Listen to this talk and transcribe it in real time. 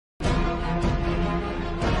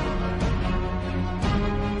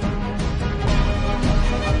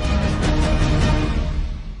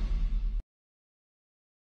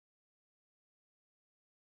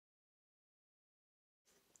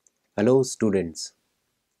Hello students,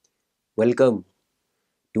 welcome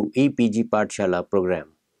to EPG Pathshala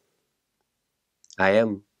program. I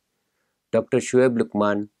am Dr. Shoaib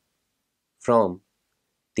Lukman from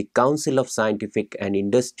the Council of Scientific and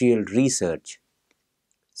Industrial Research,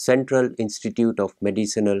 Central Institute of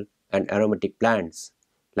Medicinal and Aromatic Plants,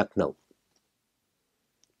 Lucknow.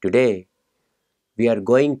 Today we are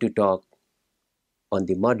going to talk on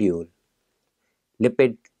the module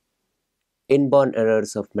Lipid Inborn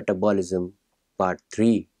Errors of Metabolism Part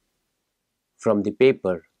 3 from the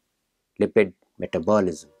paper Lipid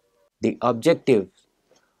Metabolism. The objectives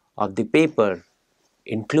of the paper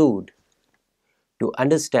include to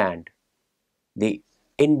understand the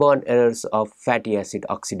inborn errors of fatty acid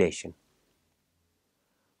oxidation.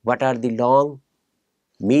 What are the long,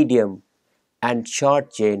 medium and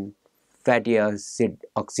short chain fatty acid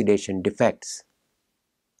oxidation defects,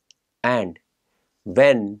 and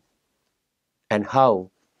when and how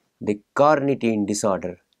the carnitine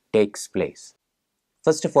disorder takes place.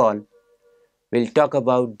 First of all, we'll talk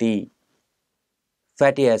about the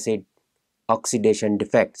fatty acid oxidation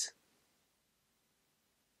defects.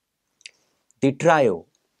 The trio,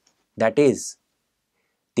 that is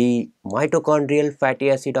the mitochondrial fatty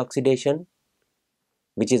acid oxidation,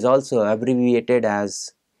 which is also abbreviated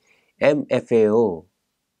as MFAO,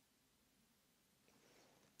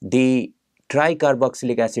 the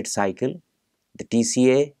tricarboxylic acid cycle, the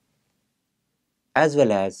TCA, as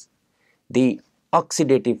well as the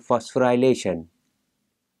oxidative phosphorylation,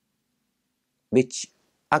 which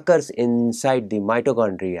occurs inside the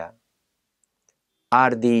mitochondria,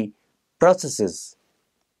 are the processes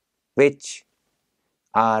which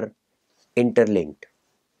are interlinked.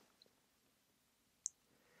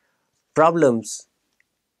 Problems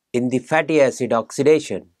in the fatty acid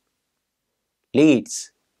oxidation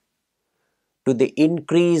leads to the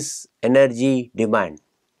increased energy demand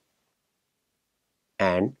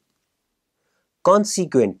and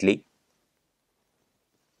consequently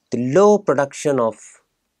the low production of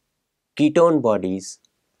ketone bodies,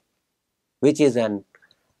 which is an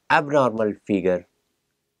abnormal figure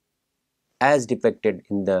as depicted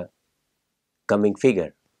in the coming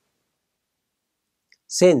figure.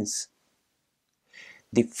 Since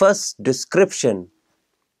the first description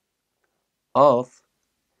of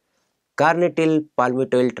carnitine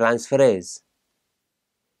palmitoyl transferase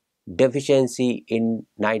deficiency in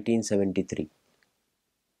 1973,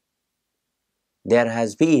 there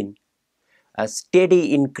has been a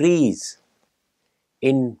steady increase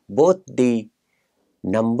in both the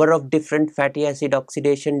number of different fatty acid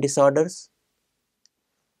oxidation disorders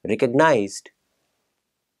recognized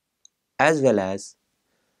as well as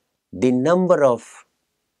the number of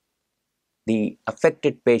the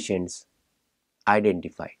affected patients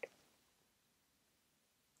identified.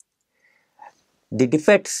 The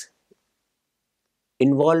defects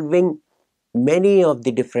involving many of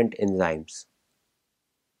the different enzymes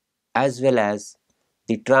as well as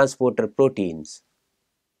the transporter proteins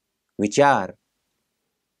which are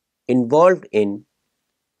involved in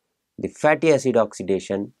the fatty acid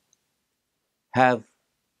oxidation have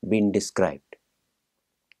been described.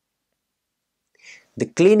 The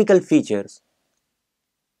clinical features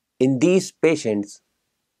in these patients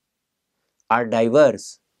are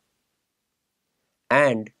diverse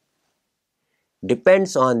and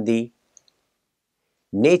depends on the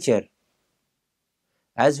nature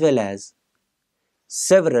as well as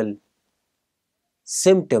several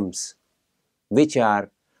symptoms which are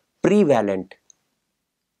prevalent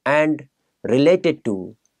and related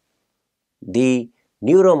to the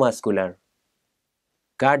neuromuscular,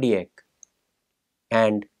 cardiac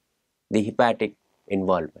and the hepatic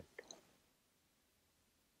involvement.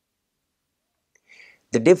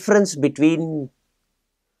 The difference between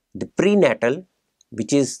the prenatal,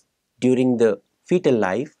 which is during the fetal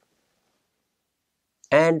life,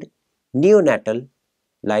 and neonatal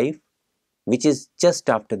life, which is just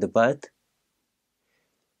after the birth,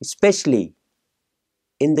 especially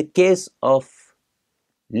in the case of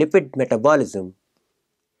lipid metabolism,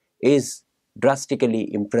 is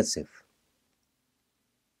drastically impressive.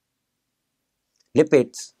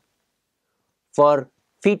 Lipids for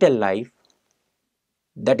fetal life,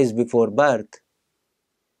 that is before birth,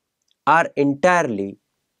 are entirely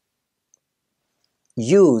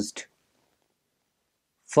used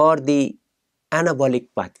for the anabolic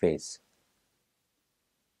pathways,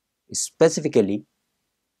 specifically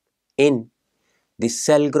in the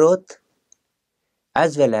cell growth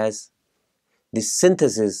as well as the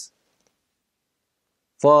synthesis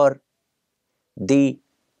for the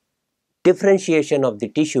differentiation of the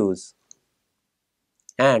tissues,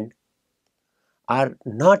 and are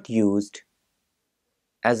not used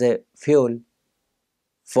as a fuel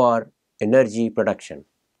for energy production,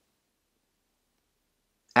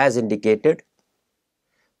 as indicated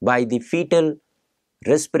by the fetal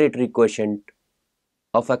respiratory quotient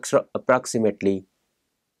of approximately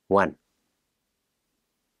 1.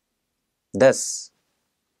 Thus,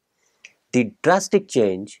 the drastic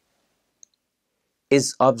change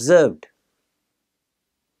is observed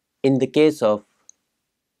in the case of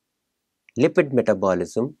lipid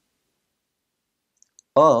metabolism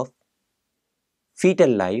of fetal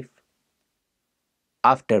life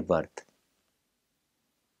after birth.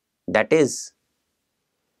 That is,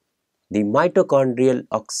 the mitochondrial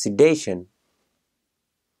oxidation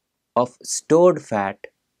of stored fat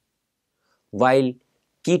while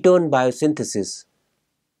ketone biosynthesis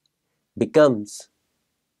becomes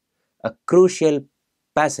a crucial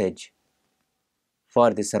passage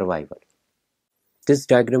for the survival. This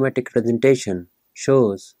diagrammatic representation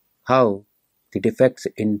shows how the defects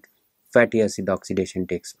in fatty acid oxidation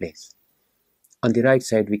takes place. On the right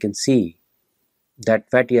side we can see that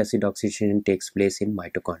fatty acid oxidation takes place in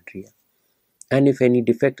mitochondria. And if any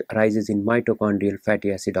defect arises in mitochondrial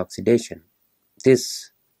fatty acid oxidation,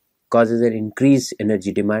 this causes an increased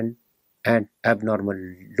energy demand and abnormal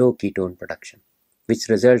low ketone production, which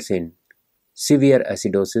results in severe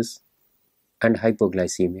acidosis and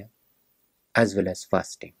hypoglycemia as well as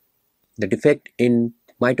fasting. The defect in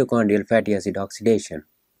mitochondrial fatty acid oxidation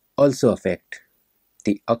also affect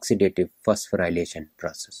the oxidative phosphorylation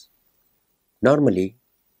process. Normally,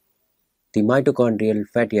 the mitochondrial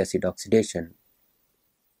fatty acid oxidation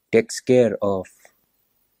takes care of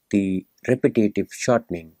the repetitive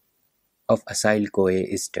shortening of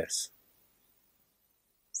acyl-CoA esters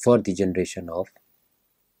for the generation of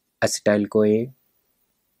acetyl-CoA,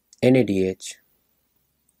 NADH,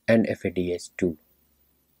 and FADH2.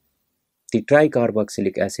 The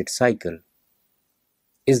tricarboxylic acid cycle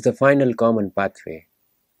is the final common pathway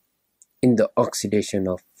in the oxidation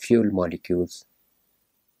of fuel molecules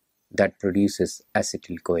that produces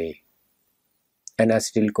acetyl-CoA. And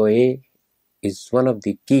acetyl-CoA is one of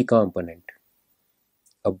the key components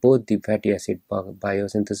of both the fatty acid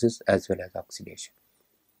biosynthesis as well as oxidation.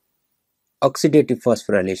 Oxidative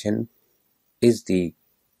phosphorylation is the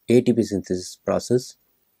ATP synthesis process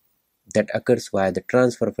that occurs via the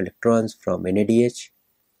transfer of electrons from NADH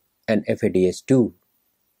and FADH2,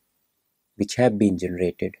 which have been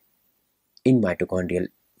generated in mitochondrial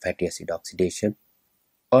fatty acid oxidation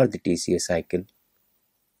or the TCA cycle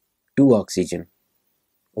to oxygen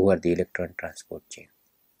over the electron transport chain,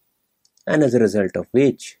 and as a result of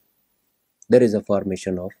which there is a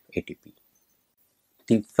formation of ATP.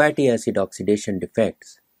 The fatty acid oxidation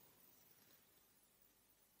defects,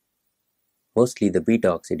 mostly the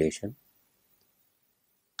beta oxidation,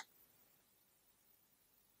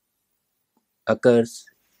 occurs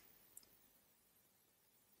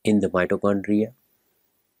in the mitochondria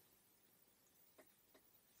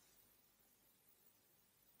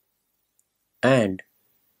and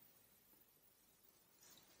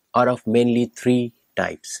are of mainly three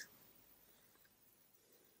types.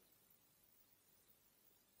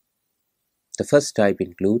 The first type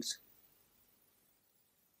includes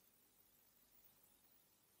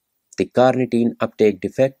the carnitine uptake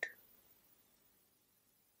defect,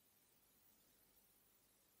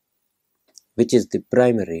 which is the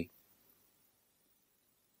primary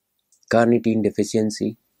carnitine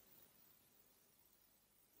deficiency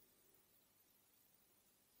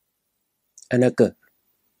and occur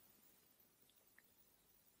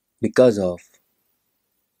because of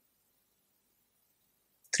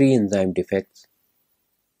three enzyme defects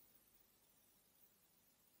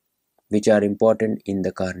which are important in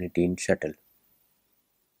the carnitine shuttle.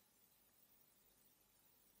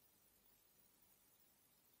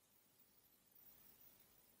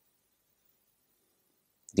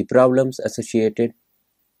 The problems associated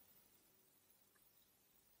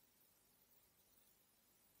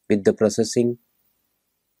with the processing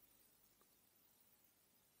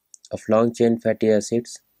of long-chain fatty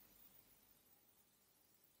acids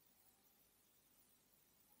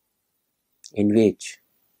in which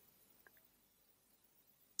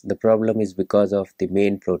the problem is because of the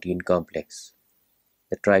main protein complex,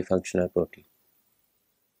 the trifunctional protein,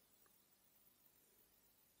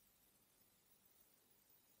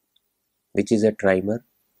 which is a trimer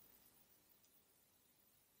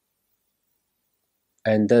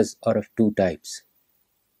and thus are of two types: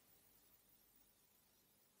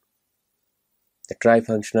 the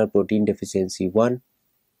trifunctional protein deficiency 1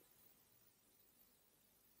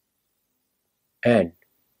 and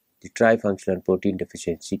the trifunctional protein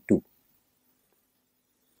deficiency 2.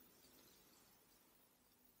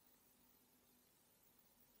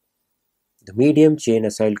 The medium chain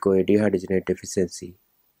acyl-CoA dehydrogenase deficiency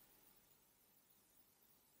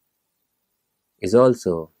is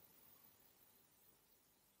also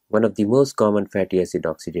one of the most common fatty acid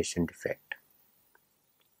oxidation defect.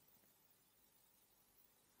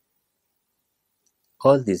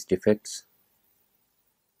 All these defects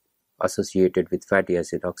associated with fatty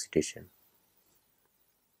acid oxidation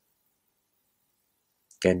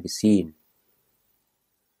can be seen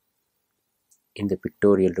in the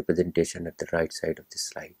pictorial representation at the right side of this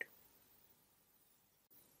slide.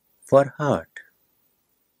 For heart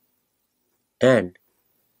and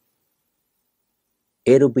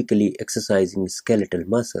aerobically exercising skeletal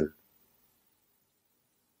muscle,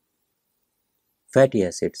 fatty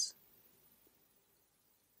acids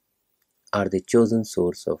are the chosen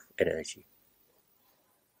source of energy.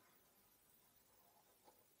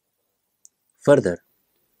 Further,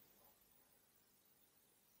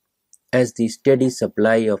 as the steady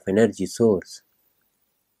supply of energy source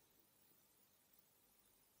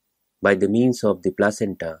by the means of the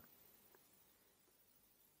placenta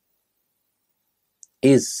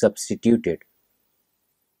is substituted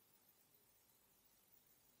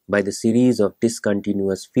by the series of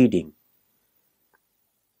discontinuous feeding,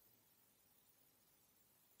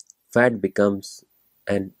 fat becomes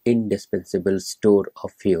an indispensable store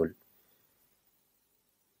of fuel.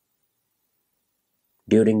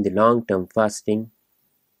 During the long-term fasting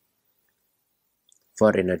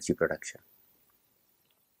for energy production.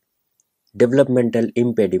 Developmental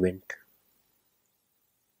impediment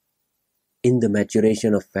in the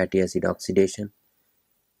maturation of fatty acid oxidation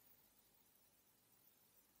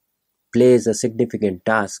plays a significant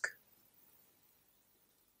task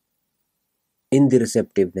in the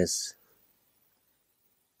receptiveness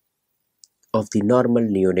of the normal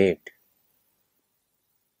neonate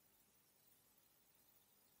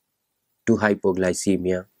to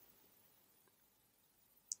hypoglycemia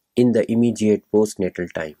in the immediate postnatal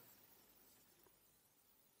time.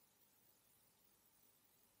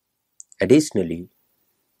 Additionally,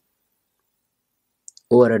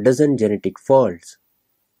 over a dozen genetic faults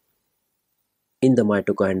in the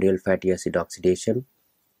mitochondrial fatty acid oxidation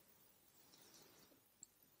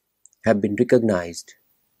have been recognized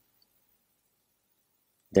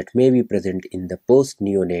that may be present in the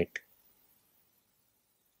post-neonate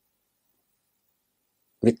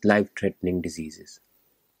with life-threatening diseases.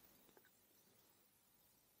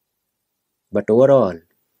 But overall,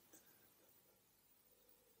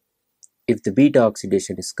 if the beta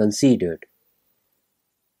oxidation is considered,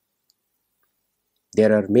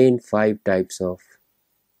 there are main 5 types of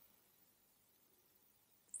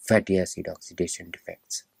fatty acid oxidation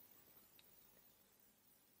defects,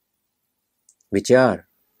 which are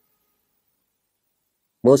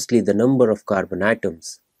mostly the number of carbon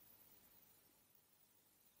atoms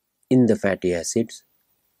in the fatty acids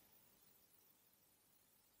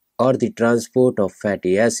or the transport of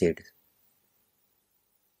fatty acids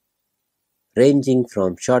ranging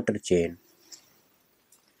from shorter chain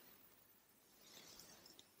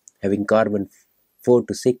having carbon 4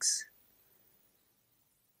 to 6,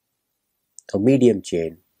 a medium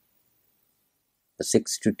chain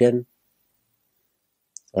 6 to 10,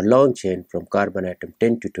 or long chain from carbon atom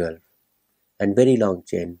 10 to 12, and very long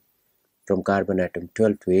chain from carbon atom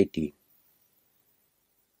 12 to 18.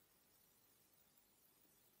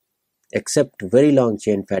 Except very long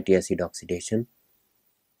chain fatty acid oxidation,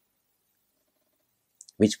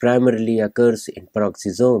 which primarily occurs in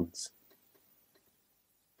peroxisomes.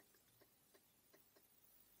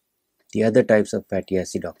 The other types of fatty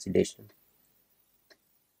acid oxidation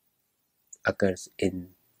occurs in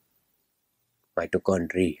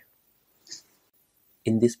mitochondria.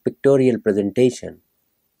 In this pictorial presentation,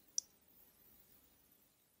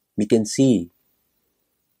 we can see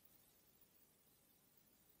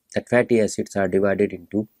that fatty acids are divided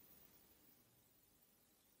into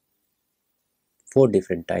 4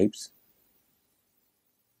 different types: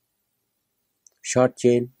 short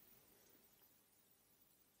chain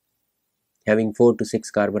having 4 to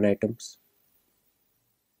 6 carbon atoms,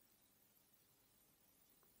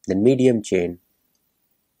 then medium chain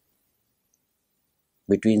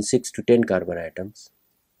between 6 to 10 carbon atoms,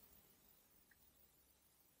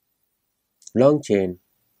 long chain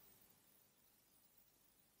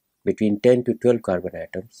between 10 to 12 carbon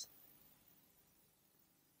atoms,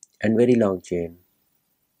 and very long chain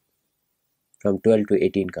from 12 to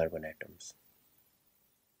 18 carbon atoms.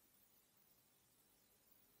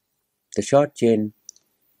 The short chain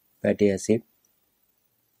fatty acid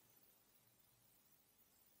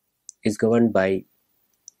is governed by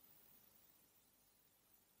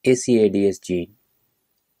ACADS gene,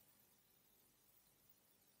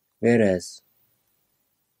 whereas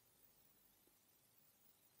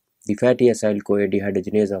the fatty acyl-CoA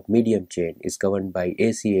dehydrogenase of medium chain is governed by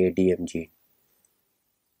ACADM gene.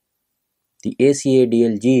 The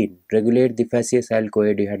ACADL gene regulates the fatty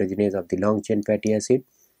acyl-CoA dehydrogenase of the long chain fatty acid,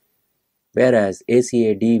 whereas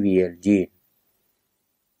ACADVL gene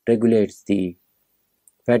regulates the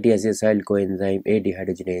fatty acid acyl coenzyme A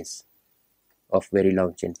dehydrogenase of very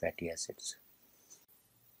long chain fatty acids.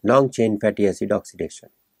 Long chain fatty acid oxidation.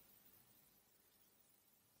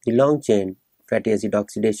 The long chain fatty acid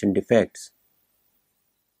oxidation defects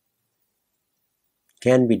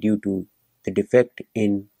can be due to the defect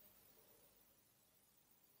in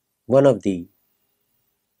one of the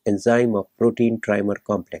enzyme of protein trimer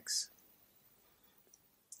complex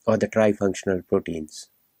or the trifunctional proteins,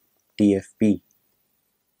 TFP.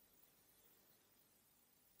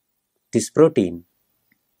 This protein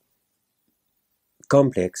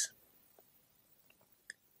complex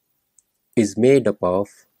is made up of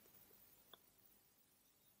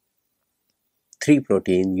three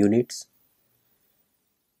protein units.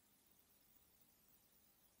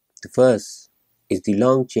 The first is the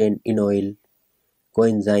long chain enoyl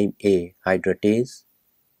coenzyme A hydratase.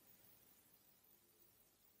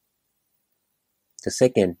 The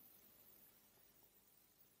second,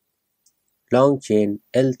 long chain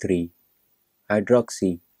L3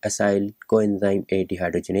 hydroxy acyl coenzyme A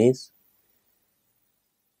dehydrogenase.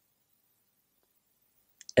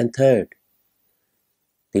 And third,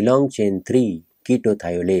 the long chain 3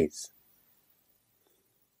 ketothiolase.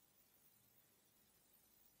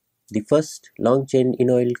 The first long chain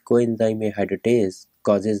enoyl coenzyme A hydratase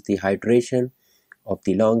causes the hydration of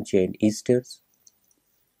the long chain esters,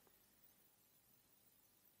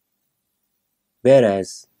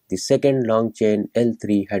 whereas the second long chain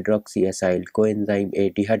L3 hydroxy acyl coenzyme A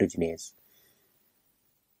dehydrogenase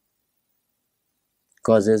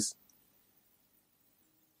causes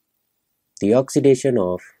the oxidation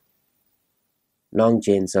of long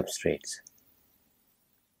chain substrates.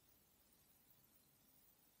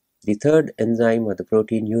 The third enzyme or the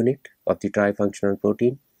protein unit of the trifunctional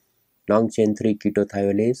protein, long chain 3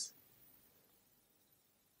 ketothiolase,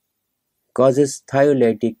 causes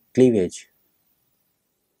thiolytic cleavage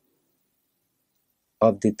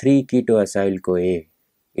of the 3 ketoacyl-CoA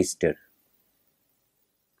ester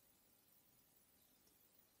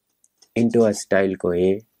into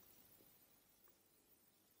acetyl-CoA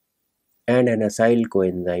and an acyl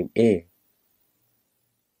coenzyme A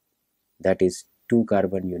that is 2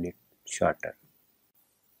 carbon unit shorter.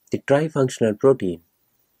 The trifunctional protein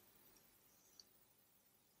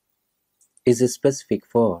is specific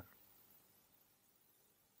for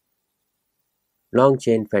long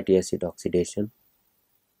chain fatty acid oxidation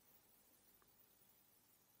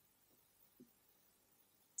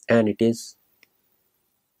and it is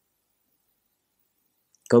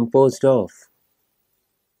composed of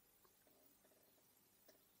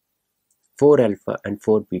 4 alpha and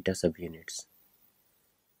 4 beta subunits,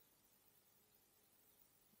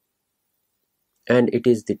 and it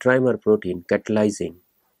is the trimer protein catalyzing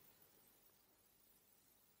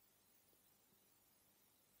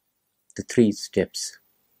the 3 steps.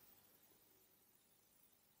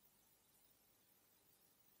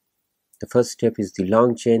 The first step is the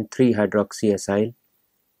long chain 3 hydroxy acyl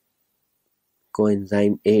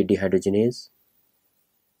coenzyme A dehydrogenase,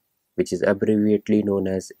 which is abbreviately known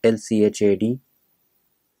as LCHAD.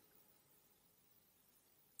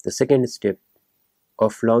 The second step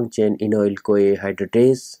of long chain enoyl CoA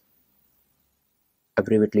hydratase,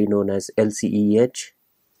 abbreviately known as LCEH.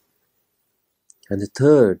 And the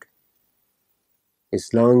third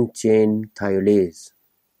is long chain thiolase,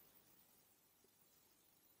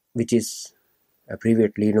 which is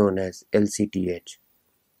abbreviately known as LCTH.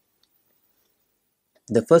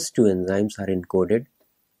 The first two enzymes are encoded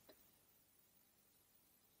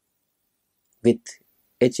with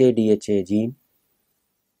HADHA gene,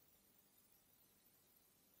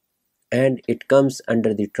 and it comes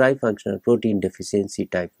under the trifunctional protein deficiency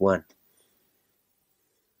type 1,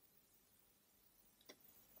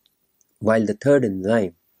 while the third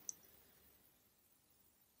enzyme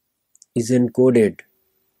is encoded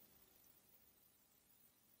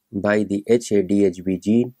by the HADHB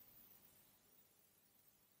gene,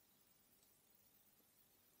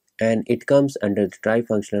 and it comes under the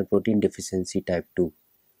trifunctional protein deficiency type 2.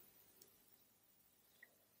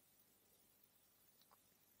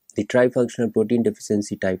 The trifunctional protein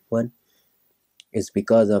deficiency type 1 is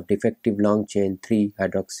because of defective long chain 3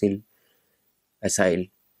 hydroxyl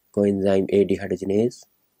acyl coenzyme A dehydrogenase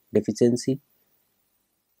deficiency,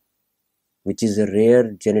 which is a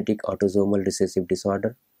rare genetic autosomal recessive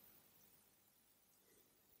disorder.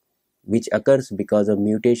 which occurs because of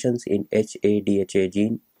mutations in HADHA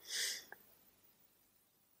gene,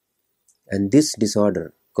 and this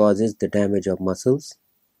disorder causes the damage of muscles,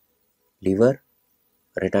 liver,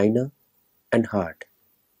 retina, and heart.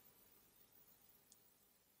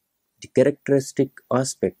 The characteristic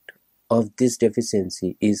aspect of this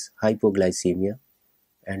deficiency is hypoglycemia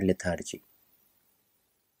and lethargy.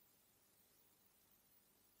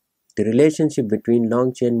 The relationship between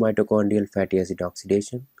long-chain mitochondrial fatty acid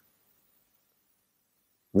oxidation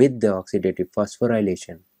with the oxidative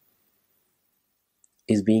phosphorylation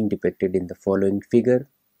is being depicted in the following figure,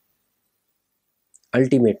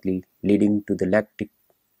 ultimately leading to the lactic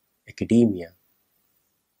acidemia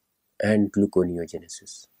and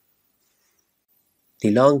gluconeogenesis.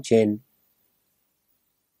 The long-chain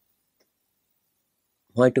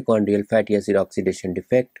mitochondrial fatty acid oxidation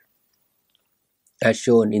defect, as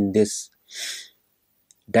shown in this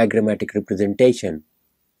diagrammatic representation,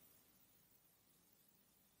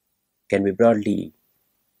 can be broadly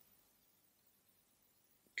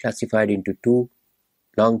classified into two: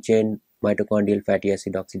 long-chain mitochondrial fatty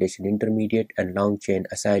acid oxidation intermediate and long-chain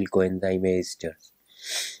acyl coenzyme A esters.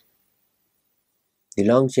 The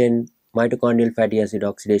long-chain mitochondrial fatty acid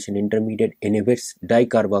oxidation intermediate inhibits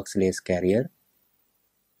dicarboxylase carrier,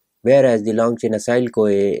 whereas the long-chain acyl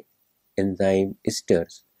CoA enzyme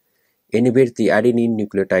esters inhibits the adenine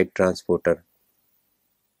nucleotide transporter.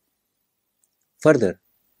 Further,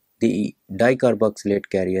 the dicarboxylate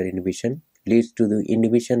carrier inhibition leads to the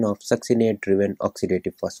inhibition of succinate-driven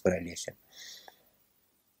oxidative phosphorylation,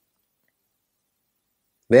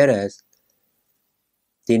 whereas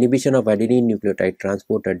the inhibition of adenine nucleotide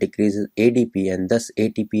transporter decreases ADP and thus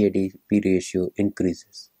ATP-ADP ratio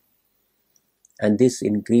increases. And this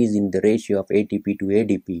increase in the ratio of ATP to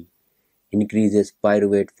ADP increases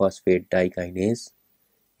pyruvate phosphate dikinase,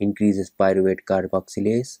 increases pyruvate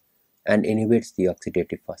carboxylase, and inhibits the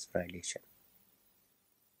oxidative phosphorylation.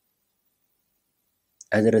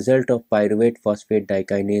 As a result of pyruvate phosphate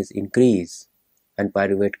dikinase increase and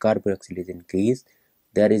pyruvate carboxylase increase,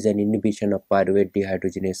 there is an inhibition of pyruvate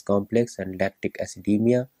dehydrogenase complex and lactic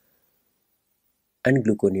acidemia and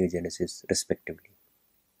gluconeogenesis respectively.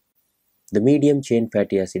 The medium chain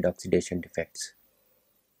fatty acid oxidation defects.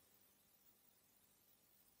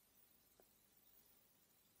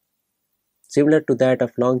 Similar to that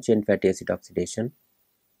of long chain fatty acid oxidation,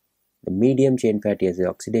 the medium chain fatty acid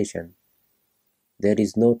oxidation, there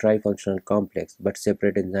is no trifunctional complex but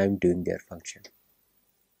separate enzyme doing their function.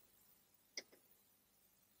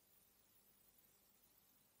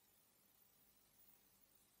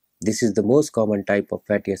 This is the most common type of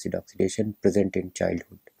fatty acid oxidation present in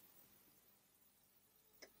childhood.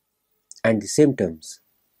 And the symptoms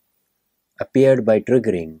appeared by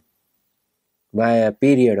triggering via a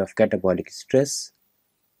period of catabolic stress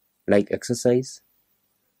like exercise,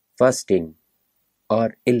 fasting,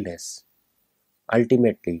 or illness.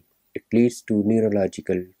 Ultimately, it leads to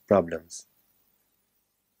neurological problems.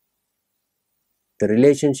 The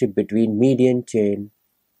relationship between medium chain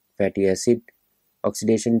fatty acid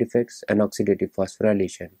oxidation defects and oxidative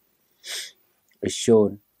phosphorylation is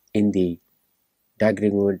shown in the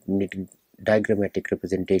diagrammatic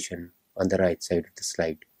representation on the right side of the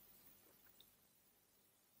slide.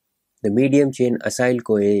 The medium chain acyl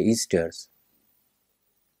CoA esters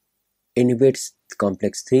inhibits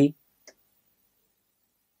complex 3.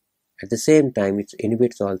 At the same time, it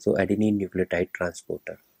inhibits also adenine nucleotide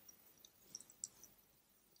transporter.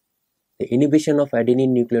 The inhibition of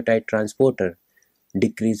adenine nucleotide transporter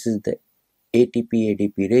decreases the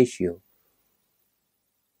ATP-ADP ratio,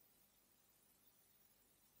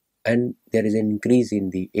 and there is an increase in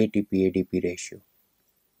the ATP-ADP ratio.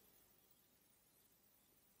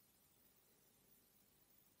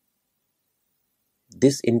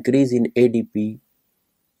 This increase in ATP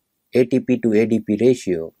to ADP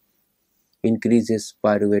ratio increases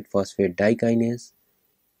pyruvate phosphate dikinase,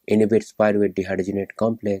 inhibits pyruvate dehydrogenate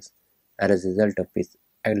complex, and as a result of which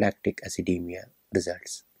lactic acidemia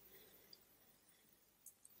results.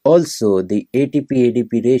 Also, the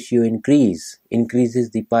ATP-ADP ratio increases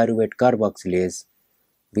the pyruvate carboxylase,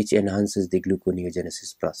 which enhances the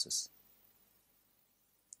gluconeogenesis process.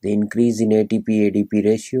 The increase in ATP-ADP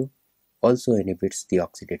ratio also inhibits the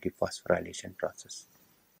oxidative phosphorylation process.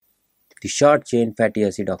 The short-chain fatty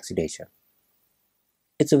acid oxidation.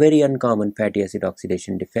 It's a very uncommon fatty acid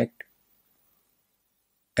oxidation defect,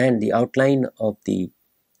 and the outline of the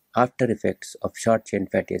after effects of short-chain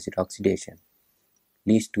fatty acid oxidation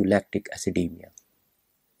leads to lactic acidemia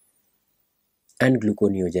and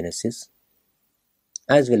gluconeogenesis,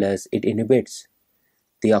 as well as it inhibits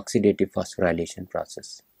the oxidative phosphorylation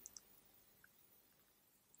process.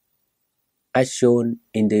 As shown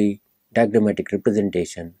in the diagrammatic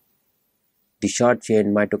representation, the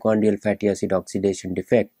short-chain mitochondrial fatty acid oxidation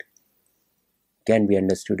defect can be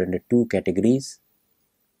understood under two categories: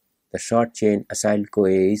 the short-chain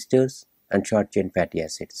acyl-CoA esters and short-chain fatty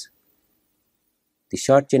acids. The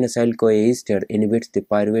short-chain acyl-CoA ester inhibits the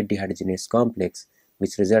pyruvate dehydrogenase complex,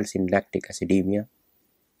 which results in lactic acidemia,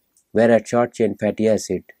 whereas short-chain fatty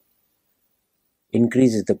acid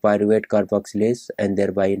increases the pyruvate carboxylase and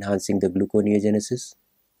thereby enhancing the gluconeogenesis.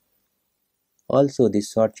 Also,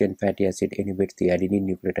 this short-chain fatty acid inhibits the adenine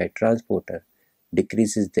nucleotide transporter,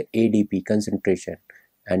 decreases the ADP concentration,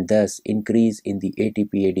 and thus increase in the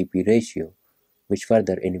ATP-ADP ratio, which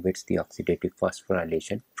further inhibits the oxidative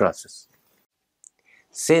phosphorylation process.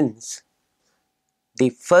 Since the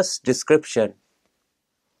first description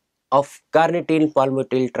of carnitine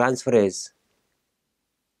palmitoyltransferase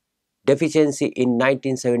deficiency in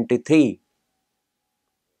 1973,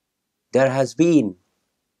 there has been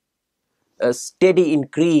a steady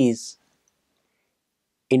increase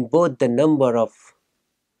in both the number of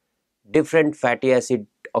different fatty acid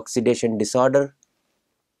oxidation disorder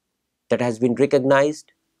that has been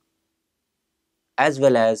recognized, as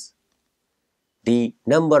well as the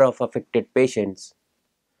number of affected patients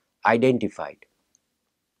identified.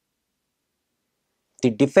 The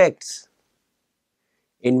defects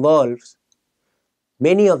involves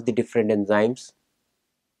many of the different enzymes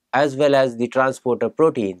as well as the transporter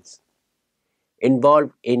proteins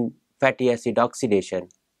involved in fatty acid oxidation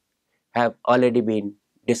have already been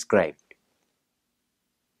described.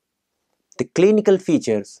 The clinical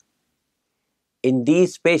features in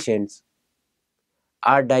these patients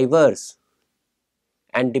are diverse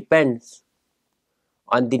and depends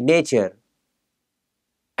on the nature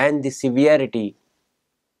and the severity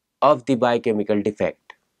of the biochemical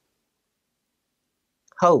defect.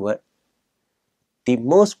 However, the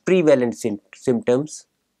most prevalent symptoms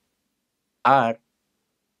are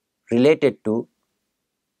related to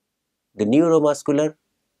the neuromuscular,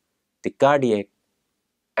 the cardiac,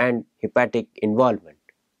 and hepatic involvement.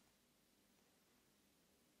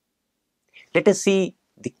 Let us see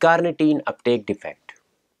the carnitine uptake defect.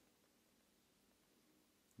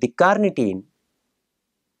 The carnitine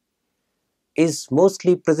is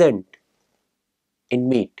mostly present in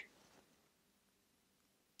meat,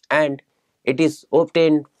 and it is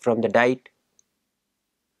obtained from the diet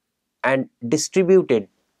and distributed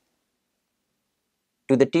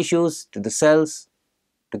to the tissues, to the cells,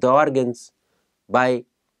 to the organs by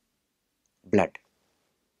blood.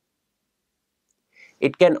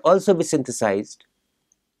 It can also be synthesized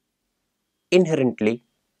inherently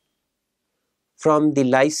from the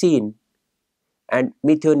lysine and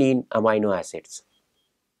methionine amino acids.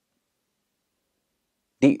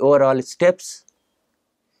 The overall steps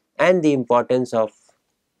and the importance of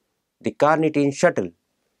the carnitine shuttle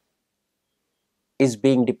is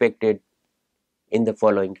being depicted in the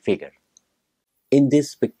following figure. In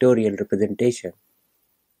this pictorial representation,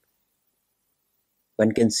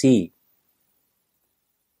 one can see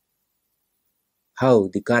how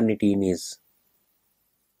the carnitine is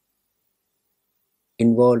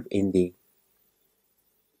involved in the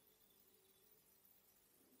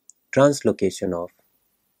translocation of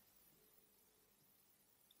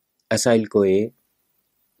acyl-CoA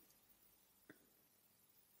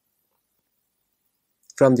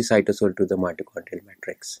from the cytosol to the mitochondrial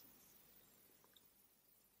matrix.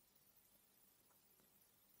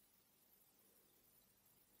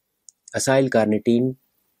 Acyl-carnitine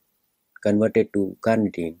converted to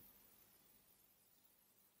carnitine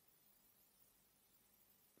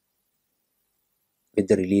with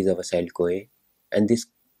the release of acyl-CoA, and this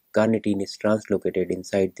carnitine is translocated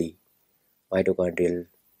inside the mitochondria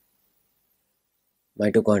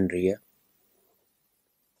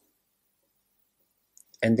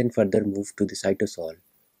and then further moved to the cytosol,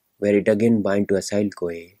 where it again binds to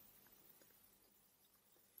acyl-CoA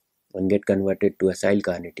and get converted to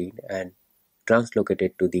acyl-carnitine and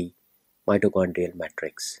translocated to the mitochondrial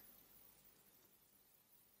matrix.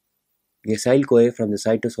 The acyl-CoA from the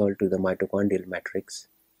cytosol to the mitochondrial matrix,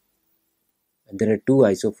 and there are two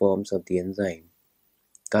isoforms of the enzyme,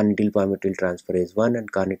 carnityl palmitoyltransferase 1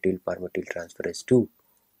 and carnityl palmitoyltransferase 2,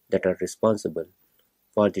 that are responsible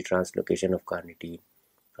for the translocation of carnitine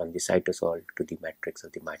from the cytosol to the matrix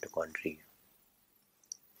of the mitochondria.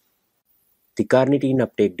 The carnitine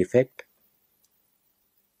uptake defect,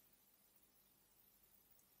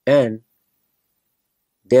 and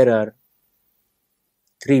there are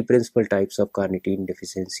three principal types of carnitine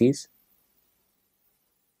deficiencies.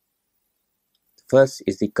 First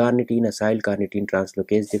is the carnitine acyl-carnitine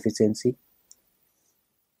translocase deficiency.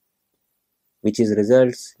 which is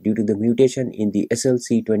results due to the mutation in the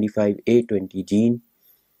SLC25A20 gene,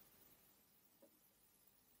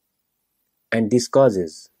 and this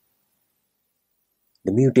causes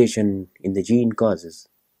the mutation in the gene causes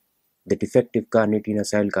the defective carnitine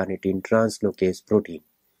acylcarnitine translocase protein.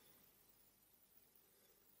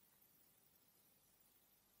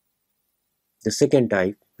 The second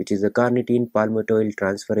type, which is the carnitine palmitoyl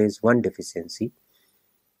transferase 1 deficiency,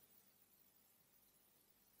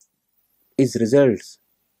 is results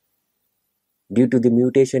due to the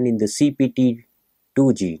mutation in the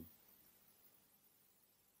CPT2 gene.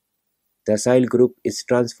 The acyl group is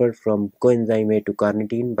transferred from coenzyme A to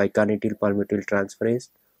carnitine by carnityl palmitoyl transferase,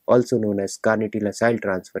 also known as carnityl acyl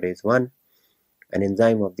transferase 1, an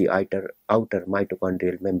enzyme of the outer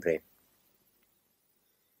mitochondrial membrane.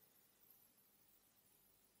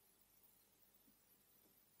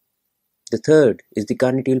 The third is the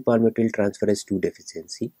carnityl palmitoyl transferase 2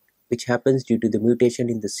 deficiency, which happens due to the mutation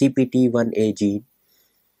in the CPT1A gene,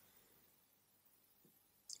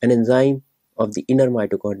 an enzyme of the inner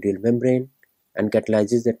mitochondrial membrane, and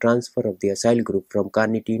catalyzes the transfer of the acyl group from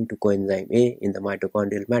carnitine to coenzyme A in the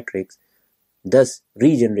mitochondrial matrix, thus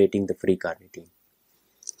regenerating the free carnitine.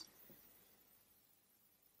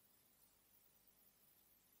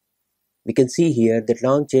 We can see here that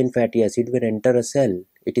long-chain fatty acid, when enter a cell,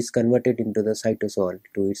 it is converted into the cytosol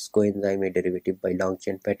to its coenzyme A derivative by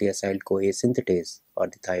long-chain fatty acyl-CoA synthetase or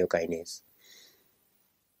the thiokinase.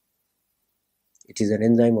 It is an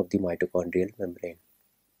enzyme of the mitochondrial membrane.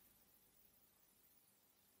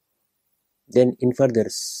 Then in further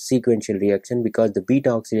sequential reaction, because the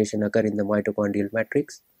beta oxidation occurs in the mitochondrial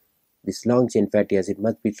matrix, this long-chain fatty acid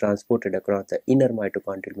must be transported across the inner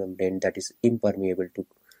mitochondrial membrane that is impermeable to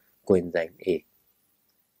coenzyme A,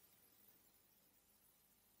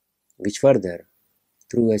 which further,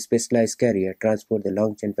 through a specialized carrier, transport the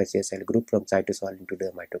long-chain fatty acid group from cytosol into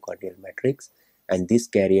the mitochondrial matrix, and this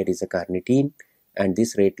carrier is a carnitine, and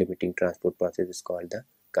this rate-limiting transport process is called the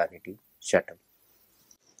carnitine shuttle.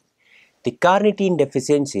 The carnitine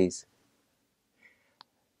deficiencies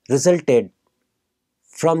resulted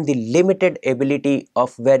from the limited ability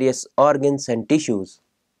of various organs and tissues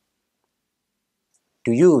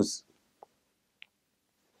to use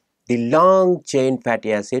the long chain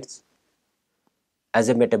fatty acids as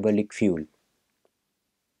a metabolic fuel.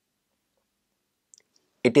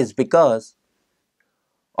 It is because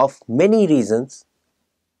of many reasons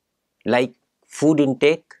like food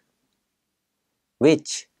intake,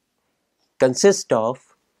 which consist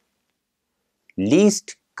of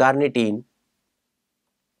least carnitine,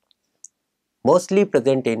 mostly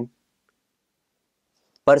present in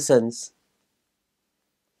persons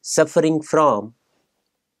suffering from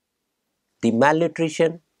the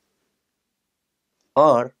malnutrition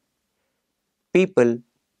or people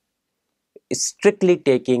strictly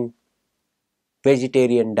taking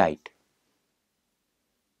vegetarian diet.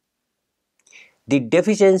 The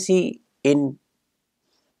deficiency in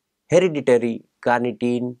hereditary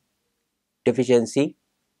carnitine deficiency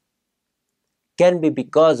can be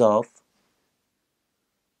because of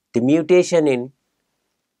the mutation in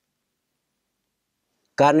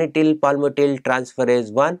carnityl palmitoyl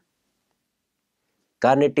transferase 1,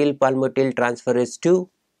 carnityl palmitoyl transferase 2,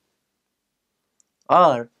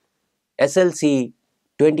 or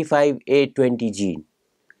SLC25A20 gene,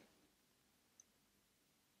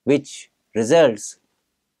 which results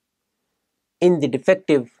in the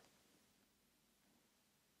defective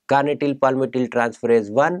carnityl palmitoyl transferase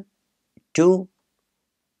 1, 2,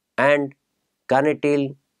 and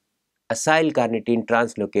carnityl acyl carnitine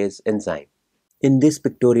translocase enzyme. In this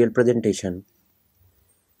pictorial presentation,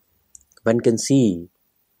 one can see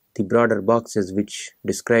the broader boxes which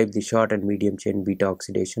describe the short and medium chain beta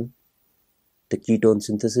oxidation, the ketone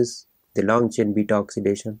synthesis, the long chain beta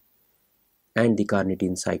oxidation, and the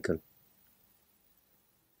carnitine cycle.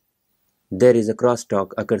 There is a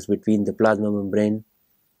crosstalk occurs between the plasma membrane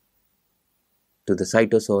to the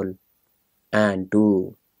cytosol and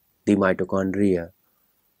to the mitochondria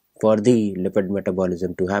for the lipid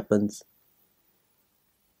metabolism to happen.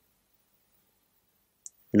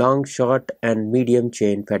 Long, short, and medium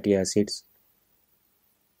chain fatty acids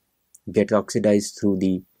get oxidized through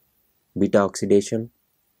the beta oxidation,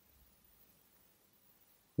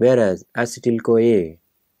 whereas acetyl-CoA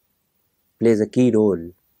plays a key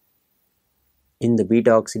role in the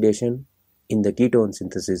beta oxidation, in the ketone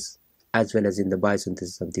synthesis, as well as in the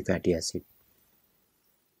biosynthesis of the fatty acid.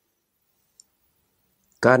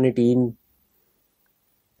 Carnitine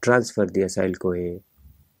transfer the acyl-CoA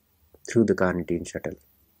through the carnitine shuttle,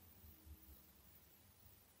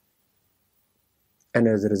 and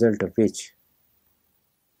as a result of which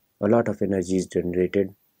a lot of energy is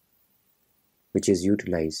generated, which is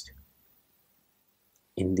utilized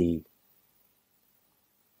in the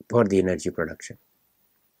for the energy production.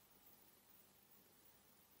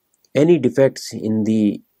 Any defects in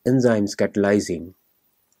the enzymes catalyzing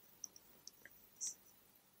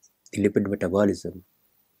the lipid metabolism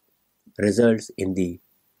results in the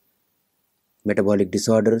metabolic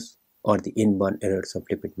disorders or the inborn errors of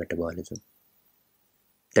lipid metabolism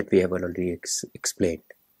that we have already explained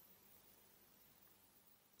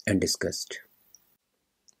and discussed.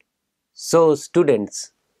 So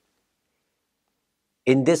students,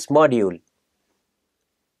 in this module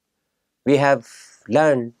we have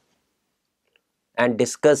learned and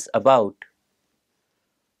discussed about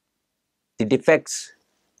the defects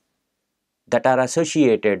that are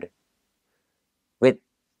associated with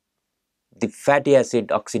the fatty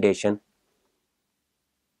acid oxidation,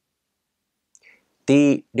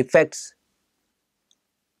 the defects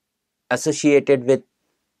associated with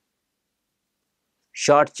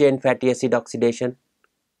short chain fatty acid oxidation,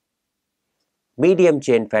 medium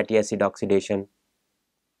chain fatty acid oxidation,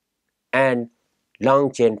 and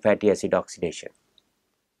long chain fatty acid oxidation.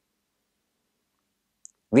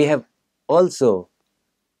 We have also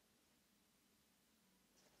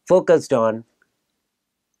focused on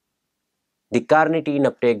the carnitine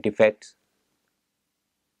uptake defects,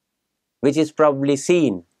 which is probably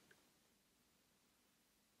seen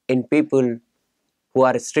in people who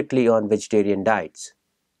are strictly on vegetarian diets.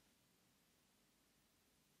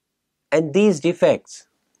 And these defects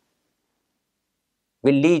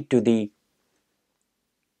will lead to the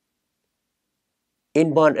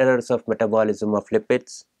inborn errors of metabolism of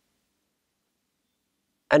lipids,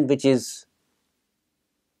 and which is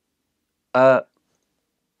a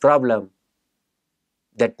problem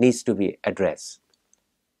that needs to be addressed.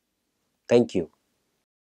 Thank you.